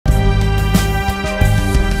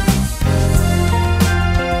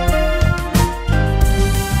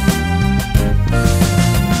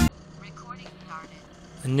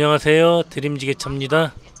안녕하세요,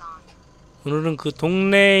 드림지게차입니다. 오늘은 그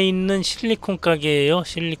동네에 있는 실리콘 가게예요.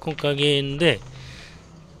 실리콘 가게인데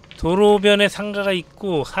도로변에 상가가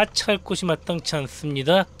있고 하차할 곳이 마땅치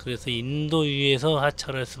않습니다. 그래서 인도 위에서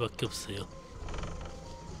하차를 할 수밖에 없어요.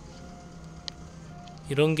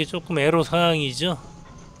 이런 게 조금 애로사항이죠.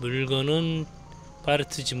 물건은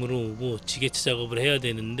파레트 짐으로 오고 지게차 작업을 해야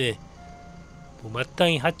되는데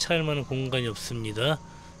마땅히 하차할 만한 공간이 없습니다.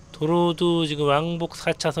 도로도 지금 왕복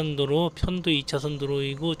 4차선 도로, 편도 2차선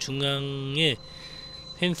도로이고 중앙에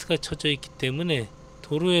펜스가 쳐져 있기 때문에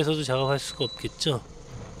도로에서도 작업할 수가 없겠죠.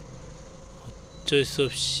 어쩔 수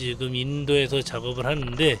없이 지금 인도에서 작업을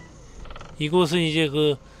하는데, 이곳은 이제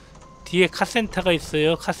그 뒤에 카센터가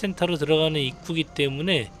있어요. 카센터로 들어가는 입구이기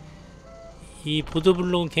때문에 이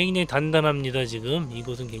보도블록은 굉장히 단단합니다. 지금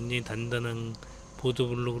이곳은 굉장히 단단한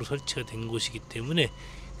보도블록으로 설치가 된 곳이기 때문에,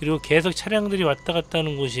 그리고 계속 차량들이 왔다 갔다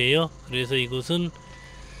하는 곳이에요. 그래서 이곳은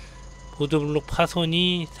보도블록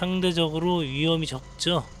파손이 상대적으로 위험이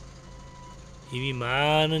적죠. 이미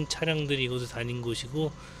많은 차량들이 이곳을 다닌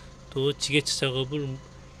곳이고, 또 지게차 작업을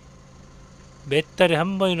몇 달에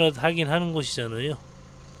한 번이라도 하긴 하는 곳이잖아요.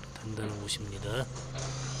 단단한 곳입니다.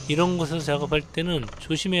 이런 곳에서 작업할 때는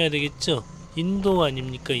조심해야 되겠죠. 인도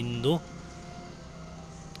아닙니까? 인도.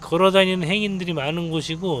 걸어다니는 행인들이 많은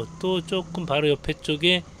곳이고, 또 조금 바로 옆에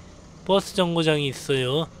쪽에 버스 정거장이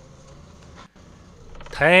있어요.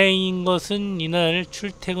 다행인 것은 이날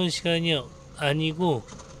출퇴근 시간이 아니고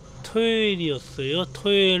토요일이었어요.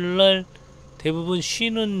 토요일날 대부분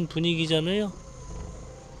쉬는 분위기잖아요.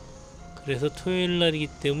 그래서 토요일날이기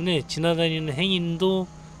때문에 지나다니는 행인도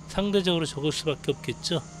상대적으로 적을 수밖에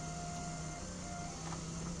없겠죠.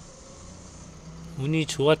 운이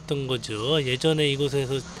좋았던 거죠. 예전에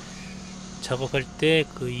이곳에서 작업할 때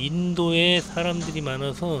그 인도에 사람들이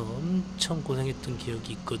많아서 엄청 고생했던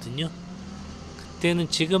기억이 있거든요. 그때는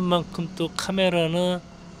지금만큼 또 카메라나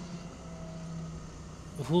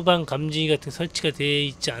후방 감지기 같은 설치가 되어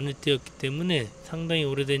있지 않을 때였기 때문에 상당히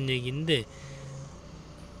오래된 얘기인데,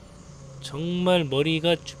 정말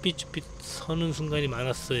머리가 쭈삣쭈삣 서는 순간이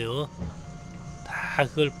많았어요. 다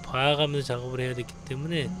그걸 봐가면서 작업을 해야 됐기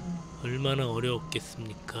때문에 얼마나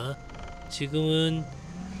어려웠겠습니까. 지금은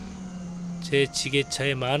제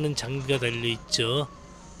지게차에 많은 장비가 달려있죠.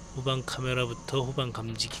 후방 카메라부터 후방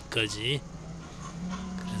감지기까지.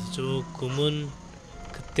 그래서 조금은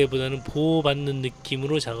그때보다는 보호받는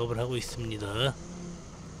느낌으로 작업을 하고 있습니다.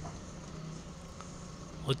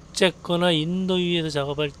 어쨌거나 인도 위에서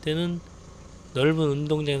작업할 때는 넓은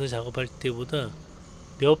운동장에서 작업할 때보다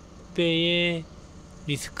몇 배의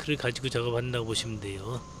리스크를 가지고 작업한다고 보시면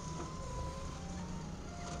돼요.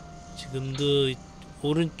 지금도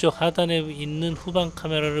오른쪽 하단에 있는 후방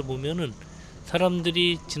카메라를 보면은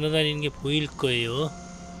사람들이 지나다니는 게 보일 거예요.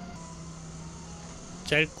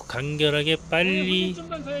 짧고 간결하게 빨리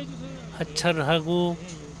하차를 하고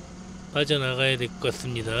빠져나가야 될 것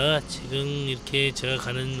같습니다. 지금 이렇게 제가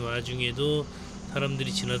가는 와중에도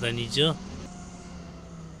사람들이 지나다니죠.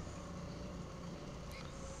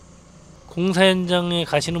 공사 현장에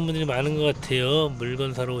가시는 분들이 많은 것 같아요.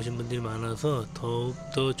 물건 사러 오신 분들이 많아서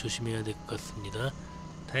더욱더 조심해야 될 것 같습니다.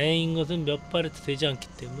 다행인 것은 몇 발에도 되지 않기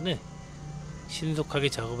때문에 신속하게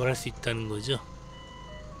작업을 할 수 있다는 거죠.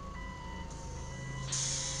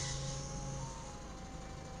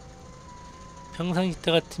 평상시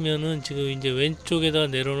때 같으면은 지금 이제 왼쪽에다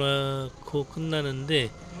내려놓고 끝나는데,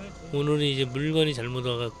 오늘은 이제 물건이 잘못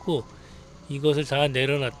와갖고 이것을 다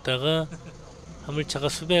내려놨다가 화물차가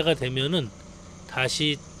수배가 되면은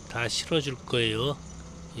다시 다 실어줄 거예요.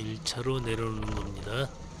 1차로 내려놓는 겁니다.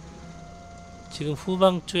 지금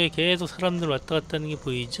후방 쪽에 계속 사람들 왔다 갔다 하는 게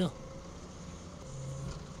보이죠?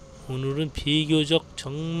 오늘은 비교적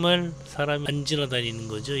정말 사람이 안 지나다니는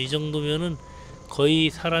거죠. 이 정도면은 거의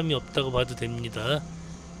사람이 없다고 봐도 됩니다.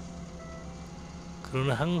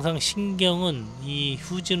 그러나 항상 신경은 이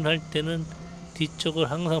후진을 할 때는 뒤쪽을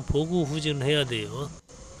항상 보고 후진을 해야 돼요.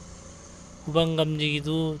 후방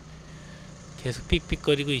감지기도 계속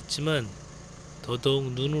삑삑거리고 있지만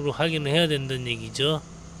더더욱 눈으로 확인을 해야 된다는 얘기죠.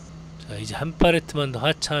 자, 이제 한 팔레트만 더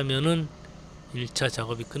하차하면은 1차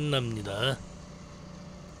작업이 끝납니다.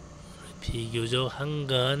 비교적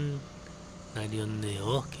한가한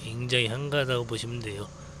날이었네요. 굉장히 한가하다고 보시면 돼요.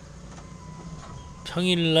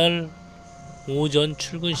 평일날 오전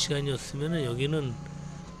출근 시간이었으면 여기는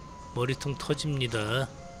머리통 터집니다.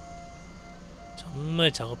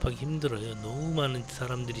 정말 작업하기 힘들어요. 너무 많은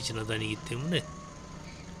사람들이 지나다니기 때문에.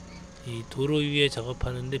 이 도로 위에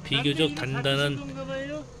작업하는데 비교적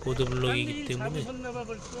단단한 보도블록이기 때문에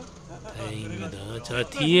다행입니다. 자,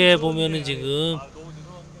 뒤에 보면은 지금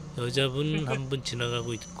여자분 한 분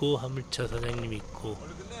지나가고 있고 화물차 사장님 있고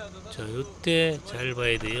자, 요때 잘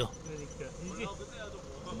봐야 돼요. 그러니까 이게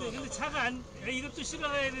근데 차가 안 이것도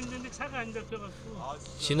실어가야 되는데 차가 안 잡혀갖고.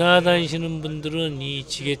 지나다니시는 분들은 이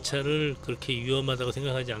지게차를 그렇게 위험하다고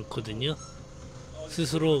생각하지 않거든요.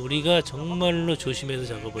 스스로 우리가 정말로 조심해서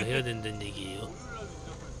작업을 해야 된다는 얘기예요.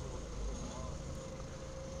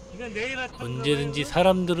 이건 내일 아침 언제든지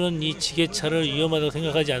사람들은 이 지게차를 위험하다고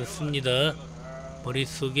생각하지 않습니다.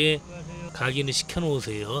 머릿속에 각인을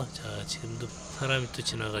시켜놓으세요. 자, 지금도 사람이 또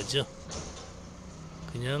지나가죠.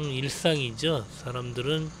 그냥 일상이죠.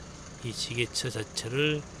 사람들은 이 지게차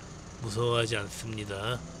자체를 무서워하지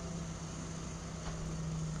않습니다.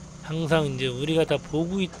 항상 이제 우리가 다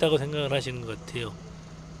보고 있다고 생각을 하시는 것 같아요.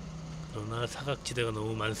 그러나 사각지대가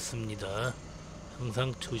너무 많습니다.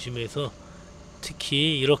 항상 조심해서,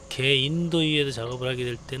 특히 이렇게 인도 위에서 작업을 하게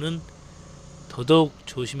될 때는 더더욱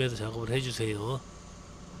조심해서 작업을 해주세요.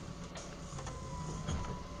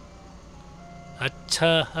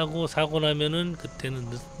 아차 하고 사고 나면은 그때는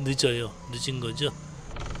늦어요. 늦은 거죠.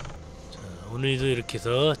 자, 오늘도 이렇게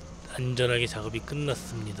해서 안전하게 작업이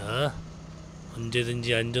끝났습니다.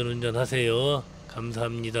 언제든지 안전운전 하세요.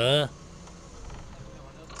 감사합니다.